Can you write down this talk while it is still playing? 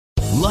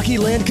Lucky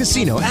Land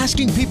Casino,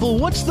 asking people,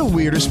 what's the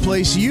weirdest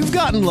place you've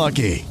gotten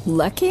lucky?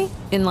 Lucky?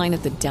 In line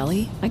at the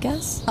deli, I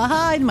guess?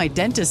 Aha, in my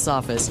dentist's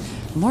office.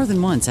 More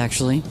than once,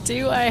 actually.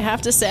 Do I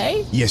have to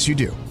say? Yes, you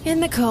do. In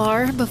the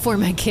car before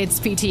my kids'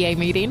 PTA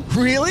meeting.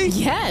 Really?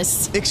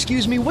 Yes.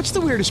 Excuse me, what's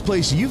the weirdest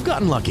place you've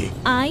gotten lucky?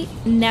 I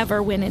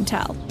never win and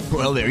tell.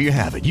 Well, there you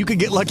have it. You can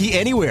get lucky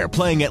anywhere,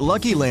 playing at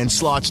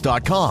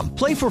LuckyLandSlots.com.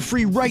 Play for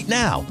free right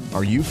now.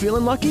 Are you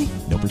feeling lucky?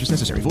 No purchase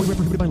necessary. Void where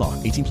prohibited by law.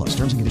 18 plus.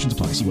 Terms and conditions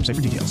apply. See website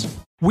for details.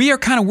 We are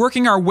kind of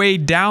working our way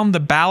down the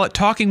ballot,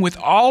 talking with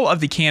all of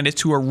the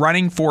candidates who are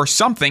running for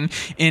something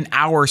in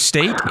our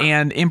state.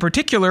 And in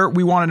particular,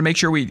 we wanted to make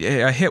sure we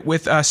hit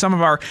with some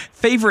of our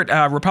favorite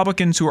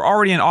Republicans who are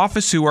already in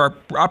office, who are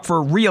up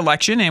for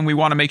re-election. And we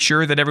want to make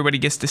sure that everybody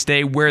gets to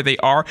stay where they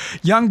are.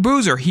 Young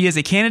Boozer, he is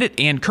a candidate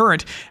and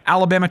current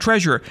Alabama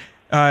treasurer.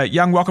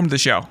 Young, welcome to the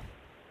show.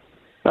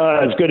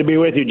 It's good to be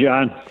with you,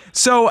 John.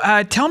 So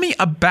tell me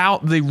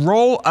about the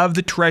role of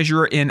the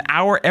treasurer in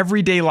our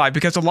everyday life,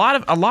 because a lot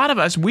of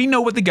us, we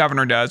know what the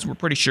governor does. We're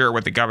pretty sure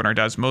what the governor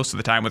does most of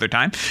the time with their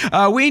time.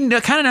 We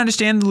kind of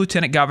understand the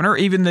lieutenant governor,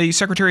 even the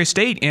secretary of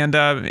state, and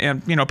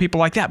people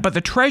like that. But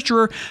the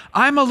treasurer,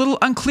 I'm a little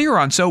unclear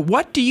on. So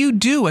what do you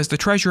do as the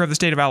treasurer of the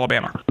state of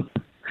Alabama?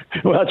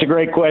 Well, that's a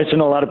great question.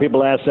 A lot of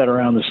people ask that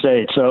around the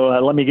state. So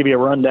let me give you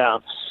a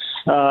rundown.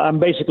 I'm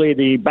basically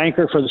the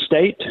banker for the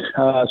state,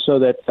 so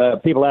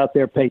that people out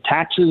there pay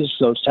taxes.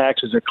 Those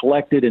taxes are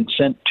collected and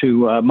sent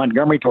to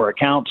Montgomery, to our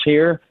accounts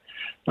here.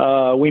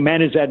 We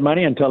manage that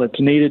money until it's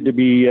needed to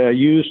be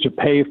used to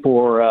pay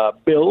for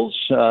bills,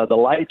 the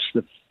lights,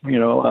 the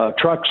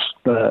trucks,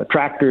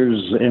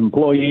 tractors,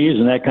 employees,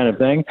 and that kind of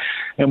thing.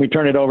 And we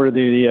turn it over to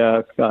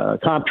the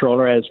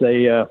comptroller as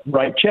they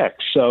write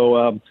checks.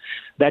 So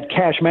that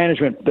cash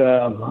management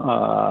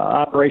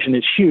operation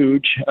is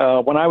huge.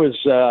 When I was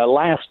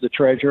last the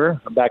treasurer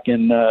back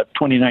in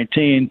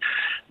 2019,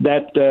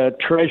 that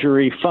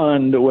treasury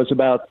fund was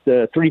about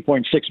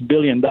 $3.6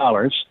 billion.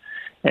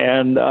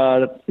 And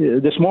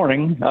this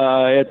morning,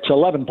 it's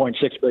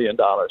 $11.6 billion.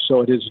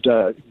 So it has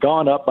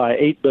gone up by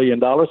 $8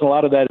 billion. A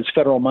lot of that is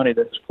federal money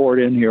that's poured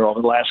in here over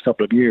the last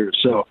couple of years.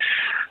 So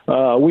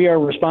we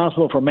are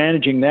responsible for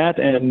managing that,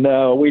 and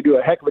we do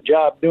a heck of a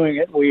job doing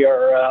it. We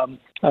are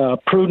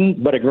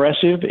prudent but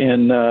aggressive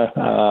in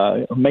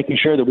making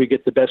sure that we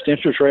get the best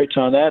interest rates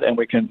on that, and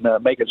we can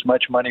make as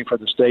much money for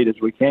the state as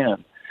we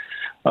can.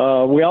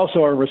 We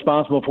also are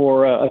responsible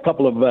for a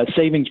couple of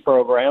savings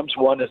programs.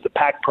 One is the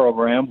PAC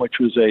program, which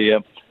was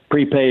a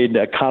prepaid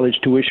college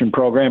tuition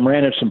program.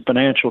 Ran into some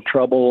financial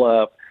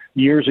trouble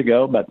years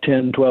ago, about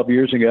 10, 12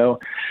 years ago.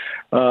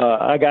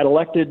 I got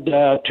elected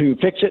to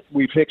fix it.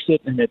 We fixed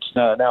it, and it's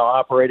now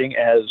operating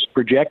as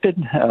projected.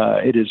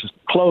 It is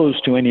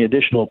closed to any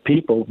additional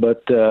people,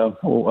 but the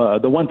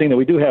one thing that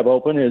we do have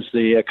open is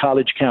the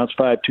College Counts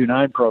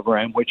 529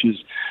 program, which is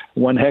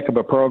one heck of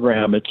a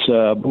program. It's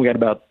we got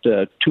about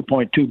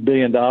 $2.2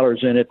 billion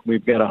in it.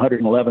 We've got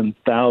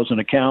 111,000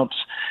 accounts,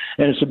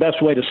 and it's the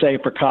best way to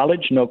save for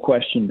college. No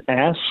question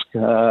asked,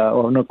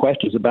 or no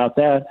questions about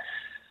that.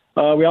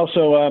 We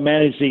also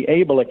manage the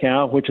ABLE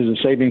account, which is a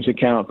savings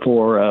account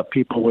for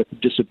people with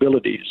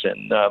disabilities.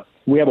 And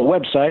we have a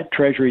website,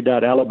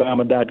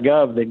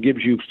 treasury.alabama.gov, that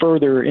gives you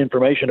further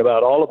information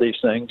about all of these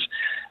things.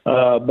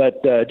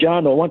 But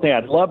John, the one thing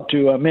I'd love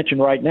to mention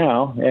right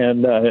now,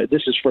 and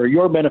this is for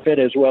your benefit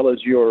as well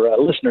as your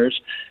listeners,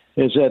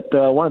 is that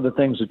one of the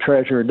things the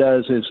treasurer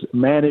does is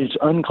manage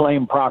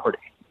unclaimed property.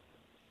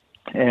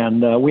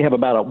 And we have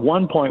about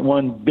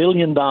 $1.1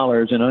 billion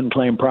in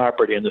unclaimed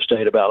property in the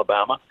state of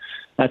Alabama.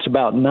 That's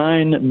about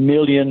 9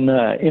 million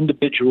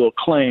individual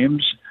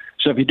claims.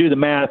 So if you do the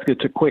math,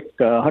 it's a quick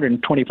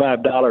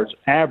 $125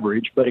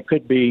 average, but it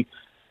could be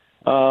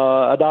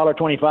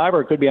 $1.25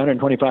 or it could be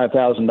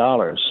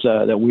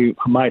 $125,000 that we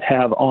might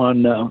have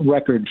on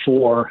record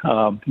for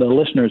the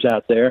listeners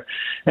out there.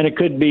 And it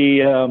could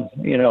be,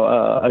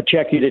 a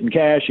check you didn't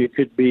cash. It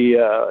could be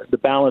the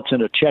balance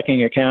in a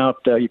checking account.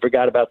 You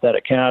forgot about that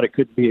account. It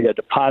could be a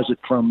deposit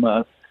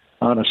from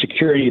on a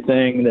security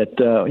thing that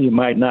you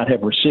might not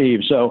have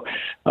received. So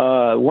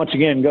once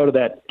again, go to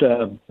that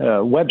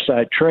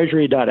website,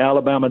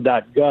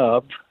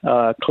 treasury.alabama.gov,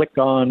 click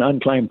on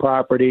unclaimed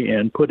property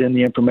and put in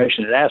the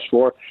information it asks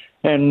for,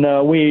 and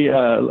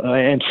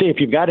and see if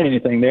you've got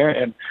anything there.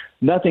 And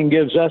nothing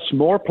gives us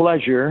more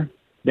pleasure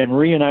than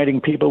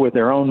reuniting people with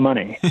their own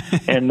money.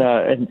 and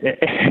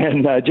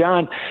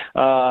John,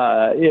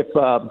 if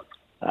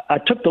I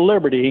took the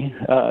liberty,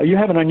 you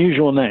have an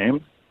unusual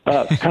name.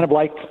 Kind of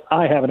like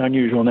I have an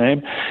unusual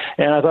name.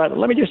 And I thought,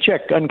 let me just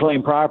check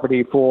unclaimed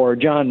property for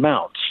John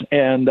Mounts.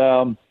 And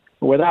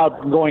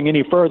without going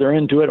any further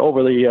into it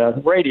over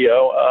the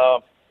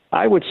radio,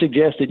 I would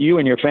suggest that you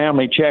and your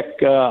family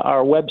check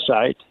our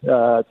website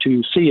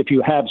to see if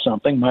you have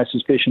something. My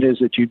suspicion is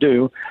that you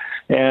do.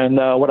 And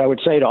what I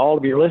would say to all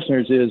of your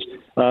listeners is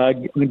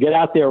get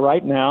out there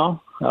right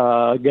now.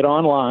 get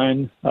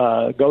online,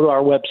 go to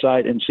our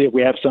website, and see if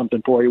we have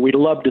something for you. We'd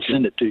love to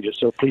send it to you,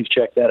 so please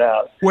check that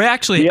out. Well,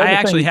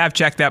 I have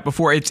checked that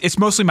before. It's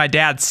mostly my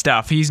dad's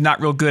stuff. He's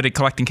not real good at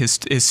collecting his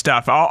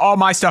stuff. All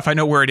my stuff, I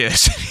know where it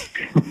is.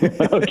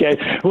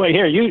 Okay. Well,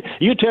 here,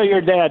 you tell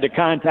your dad to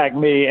contact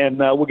me, and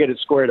we'll get it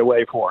squared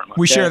away for him. Okay?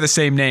 We share the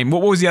same name.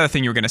 What was the other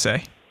thing you were going to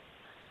say?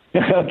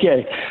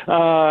 Okay.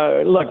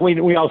 Look,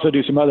 we also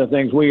do some other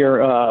things. We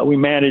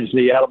manage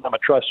the Alabama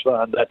Trust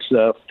Fund. That's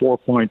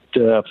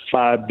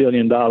 $4.5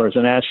 billion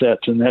in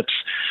assets, and that's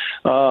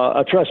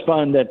a trust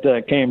fund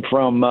that came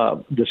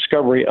from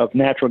discovery of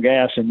natural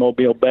gas in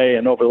Mobile Bay,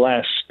 and over the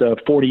last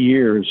 40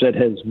 years, it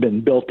has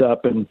been built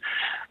up. And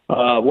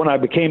when I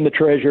became the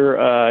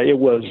treasurer, it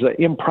was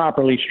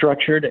improperly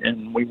structured,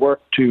 and we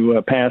worked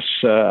to pass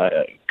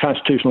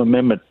Constitutional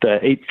Amendment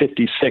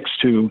 856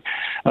 to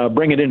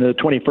bring it into the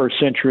 21st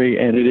century,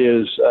 and it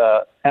is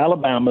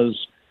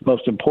Alabama's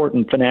most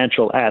important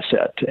financial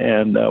asset,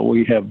 and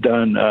we have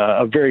done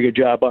a very good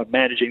job on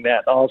managing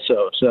that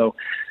also. So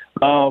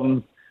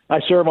I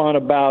serve on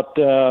about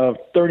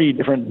 30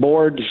 different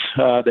boards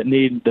that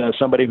need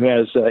somebody who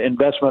has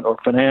investment or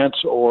finance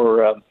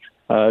or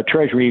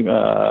Treasury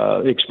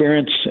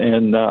experience,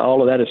 and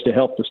all of that is to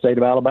help the state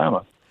of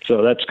Alabama.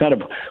 So that's kind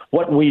of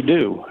what we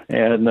do,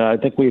 and I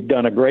think we've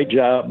done a great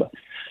job.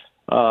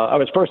 I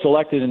was first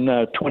elected in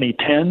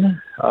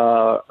 2010,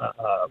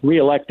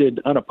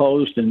 reelected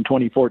unopposed in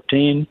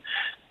 2014,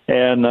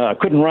 and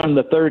couldn't run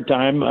the third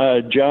time.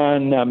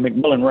 John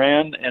McMillan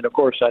ran, and of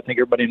course I think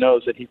everybody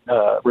knows that he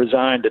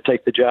resigned to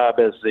take the job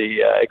as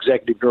the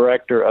executive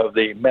director of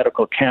the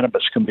Medical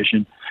Cannabis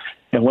Commission.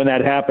 And when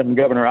that happened,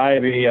 Governor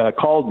Ivey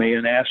called me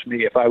and asked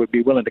me if I would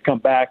be willing to come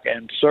back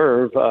and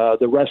serve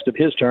the rest of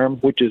his term,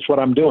 which is what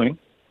I'm doing.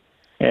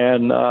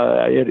 And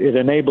it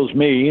enables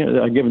me,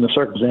 given the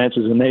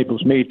circumstances,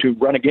 enables me to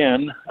run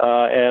again.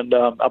 And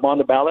I'm on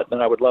the ballot,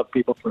 and I would love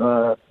people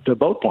to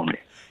vote for me.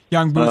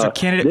 Young Boozer,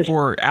 candidate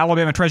for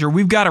Alabama Treasurer.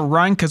 We've got to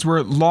run because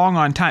we're long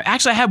on time.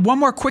 Actually, I have one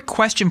more quick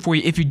question for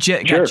you if you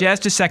got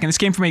just a second. This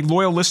came from a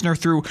loyal listener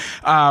through,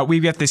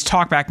 we've got this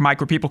talkback mic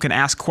where people can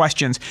ask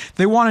questions.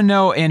 They want to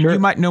know, and you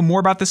might know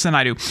more about this than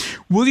I do,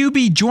 will you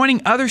be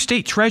joining other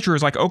state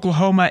treasurers like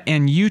Oklahoma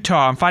and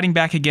Utah and fighting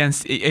back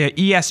against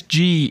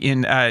ESG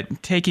in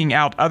taking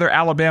out other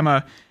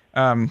Alabama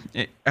banks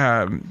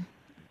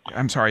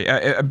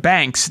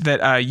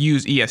that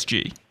use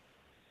ESG?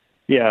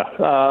 Yeah,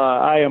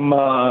 I am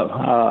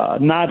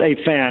not a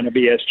fan of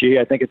ESG.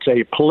 I think it's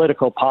a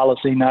political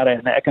policy, not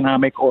an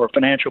economic or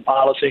financial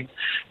policy.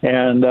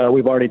 And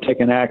we've already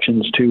taken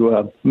actions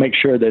to make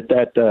sure that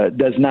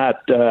does not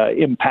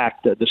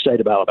impact the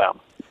state of Alabama.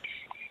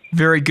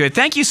 Very good.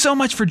 Thank you so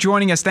much for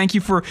joining us. Thank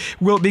you for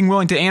being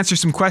willing to answer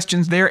some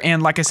questions there.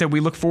 And like I said, we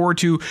look forward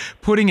to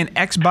putting an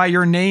X by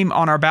your name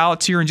on our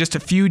ballots here in just a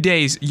few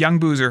days. Young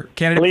Boozer,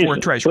 candidate for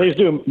treasurer. Please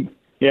do.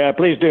 Yeah,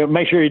 please do.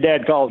 Make sure your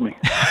dad calls me.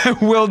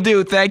 Will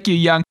do. Thank you,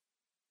 Young.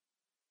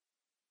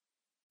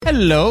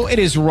 Hello, it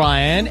is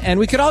Ryan, and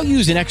we could all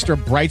use an extra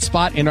bright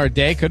spot in our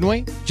day, couldn't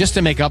we? Just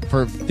to make up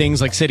for things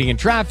like sitting in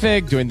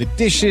traffic, doing the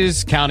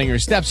dishes, counting your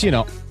steps,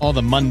 all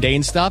the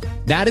mundane stuff.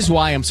 That is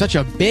why I'm such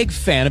a big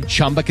fan of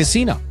Chumba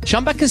Casino.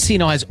 Chumba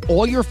Casino has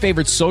all your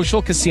favorite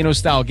social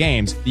casino-style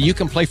games that you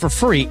can play for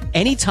free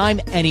anytime,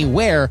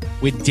 anywhere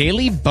with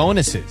daily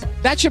bonuses.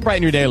 That should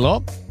brighten your day a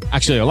little.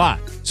 Actually, a lot.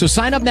 So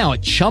sign up now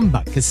at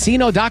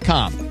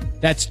ChumbaCasino.com.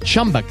 That's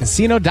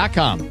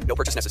ChumbaCasino.com. No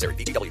purchase necessary.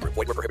 VGW Group.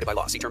 Void where prohibited by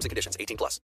law. See terms and conditions. 18+.